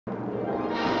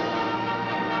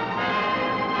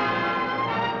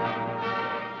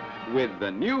With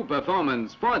the new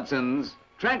performance Fordsons,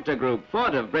 Tractor Group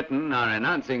Ford of Britain are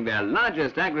announcing their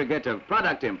largest aggregate of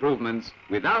product improvements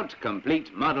without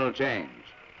complete model change.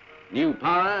 New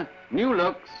power, new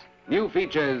looks, new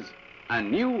features, a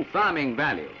new farming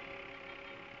value.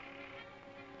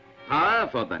 Power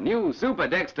for the new Super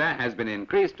Dexter has been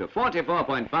increased to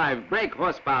 44.5 brake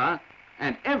horsepower,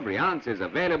 and every ounce is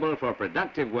available for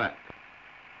productive work.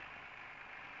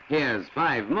 Here's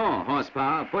 5 more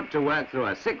horsepower put to work through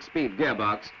a 6-speed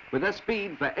gearbox with a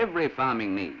speed for every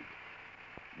farming need.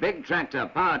 Big tractor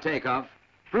power takeoff,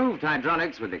 proved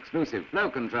hydraulics with exclusive flow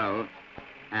control,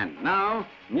 and now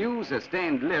new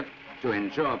sustained lift to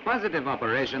ensure positive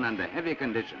operation under heavy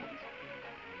conditions.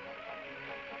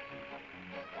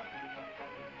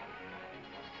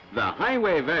 The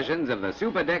highway versions of the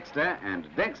Super Dexter and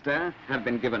Dexter have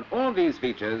been given all these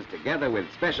features together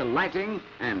with special lighting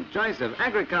and choice of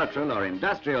agricultural or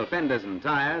industrial fenders and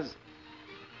tires,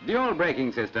 dual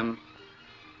braking system,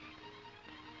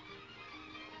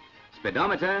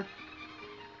 speedometer,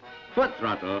 foot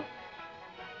throttle,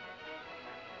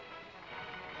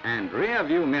 and rear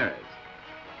view mirrors.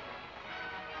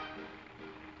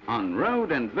 On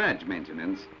road and verge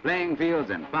maintenance, playing fields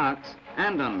and parks,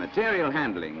 and on material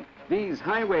handling, these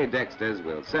highway Dexters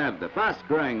will serve the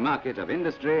fast-growing market of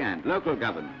industry and local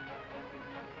government.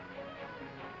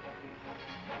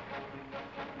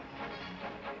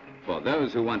 For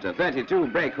those who want a 32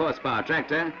 brake horsepower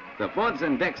tractor, the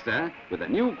Fordson Dexter, with a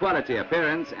new quality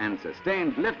appearance and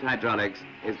sustained lift hydraulics,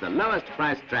 is the lowest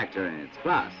priced tractor in its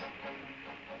class.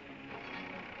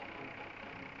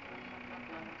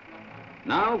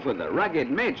 Now for the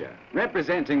rugged Major,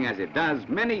 representing as it does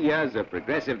many years of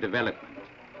progressive development.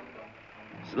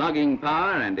 Slogging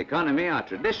power and economy are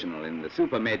traditional in the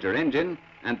Super Major engine,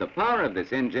 and the power of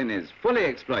this engine is fully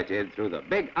exploited through the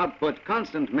big output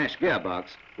constant mesh gearbox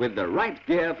with the right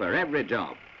gear for every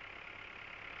job.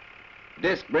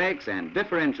 Disc brakes and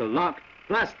differential lock,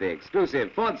 plus the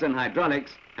exclusive Fordson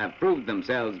hydraulics, have proved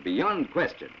themselves beyond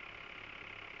question.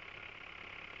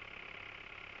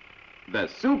 The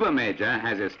Super Major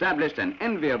has established an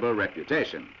enviable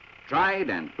reputation, tried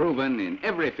and proven in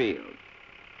every field.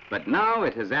 But now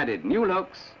it has added new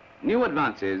looks, new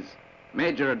advances,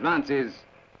 major advances,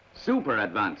 super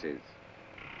advances.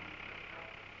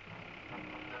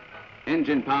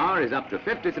 Engine power is up to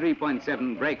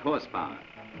 53.7 brake horsepower.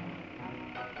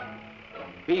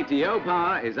 PTO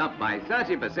power is up by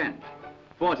 30%,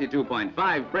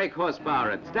 42.5 brake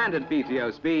horsepower at standard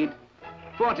PTO speed,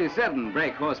 47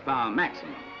 brake horsepower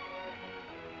maximum.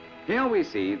 Here we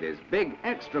see this big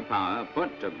extra power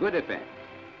put to good effect.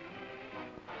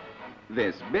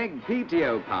 This big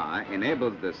PTO power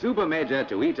enables the Super Major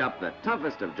to eat up the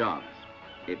toughest of jobs.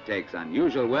 It takes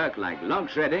unusual work like log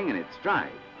shredding in its stride.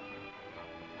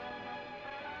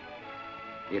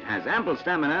 It has ample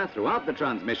stamina throughout the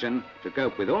transmission to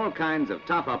cope with all kinds of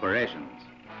tough operations.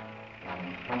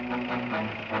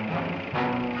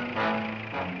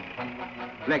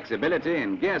 Flexibility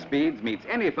in gear speeds meets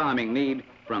any farming need,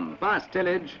 from fast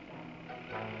tillage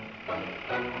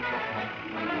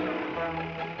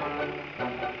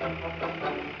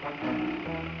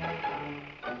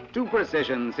to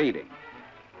precision seeding.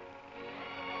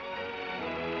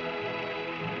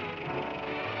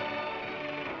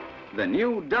 The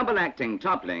new double-acting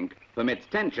top link permits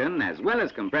tension as well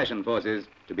as compression forces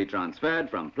to be transferred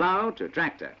from plow to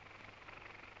tractor.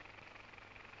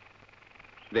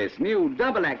 This new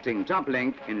double-acting top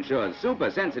link ensures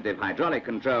super-sensitive hydraulic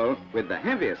control with the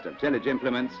heaviest of tillage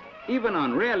implements, even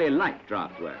on really light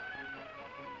draft work.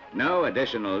 No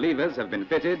additional levers have been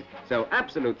fitted, so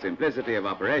absolute simplicity of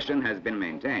operation has been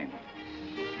maintained.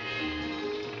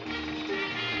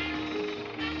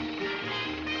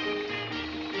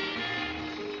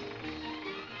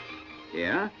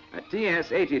 Here, a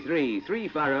TS-83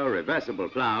 3-furrow reversible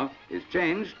plow is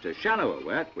changed to shallower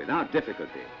work without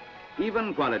difficulty.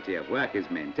 Even quality of work is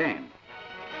maintained.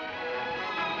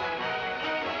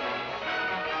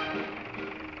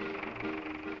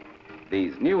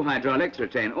 These new hydraulics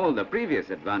retain all the previous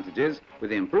advantages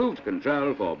with improved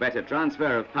control for better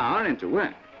transfer of power into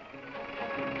work.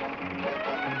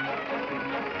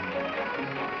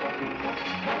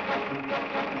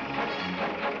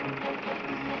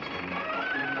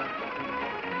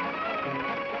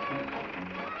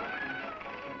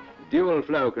 Dual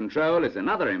flow control is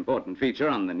another important feature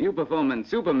on the new Performance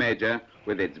Super Major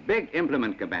with its big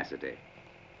implement capacity.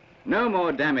 No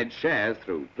more damaged shares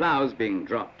through plows being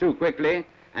dropped too quickly,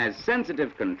 as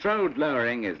sensitive controlled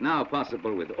lowering is now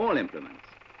possible with all implements.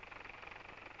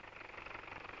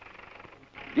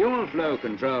 Dual flow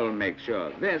control makes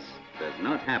sure this does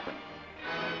not happen.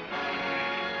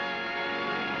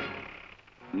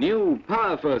 New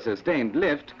powerful sustained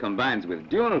lift combines with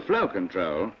dual flow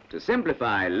control to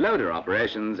simplify loader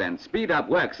operations and speed up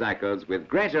work cycles with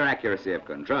greater accuracy of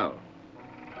control.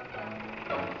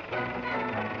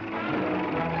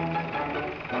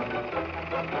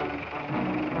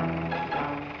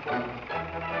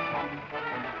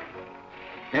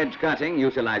 Hedge cutting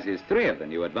utilizes 3 of the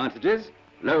new advantages: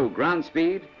 low ground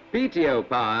speed, PTO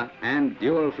power, and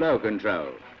dual flow control,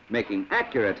 making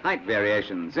accurate height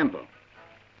variation simple.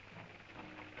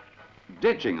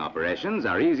 Ditching operations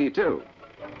are easy too.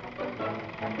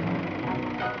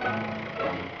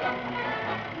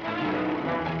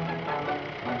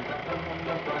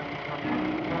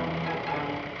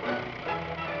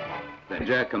 The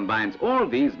Hedger combines all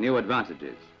these new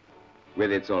advantages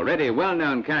with its already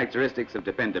well-known characteristics of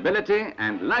dependability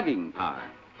and lugging power.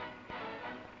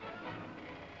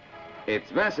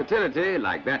 Its versatility,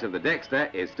 like that of the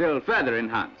Dexter, is still further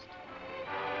enhanced.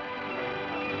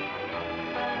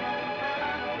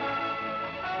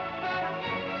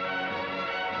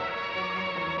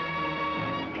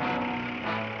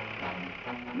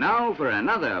 Now for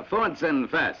another Fordson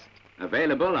first,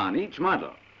 available on each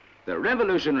model: the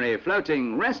revolutionary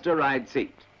floating rest-a-ride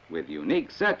seat with unique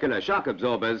circular shock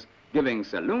absorbers giving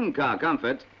saloon car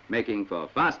comfort, making for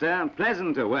faster,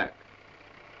 pleasanter work.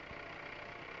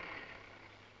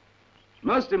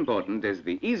 Most important is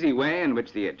the easy way in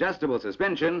which the adjustable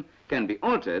suspension can be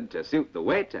altered to suit the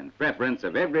weight and preference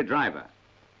of every driver.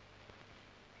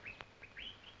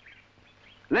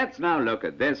 Let's now look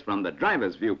at this from the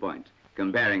driver's viewpoint,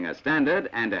 comparing a standard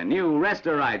and a new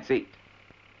rest-a-ride seat.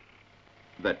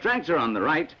 The tractor on the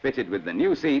right, fitted with the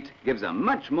new seat, gives a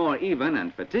much more even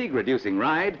and fatigue-reducing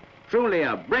ride, truly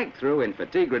a breakthrough in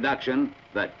fatigue reduction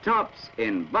that tops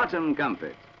in bottom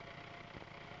comfort.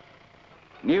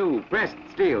 New pressed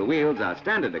steel wheels are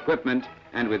standard equipment,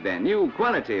 and with their new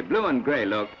quality blue and grey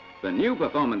look, the new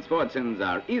Performance Fordsons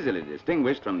are easily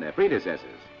distinguished from their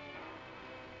predecessors.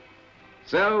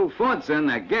 So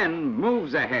Fordson again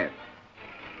moves ahead.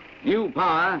 New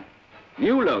power,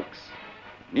 new looks,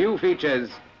 new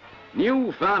features,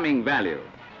 new farming value.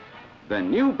 The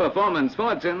new Performance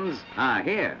Fordsons are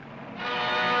here.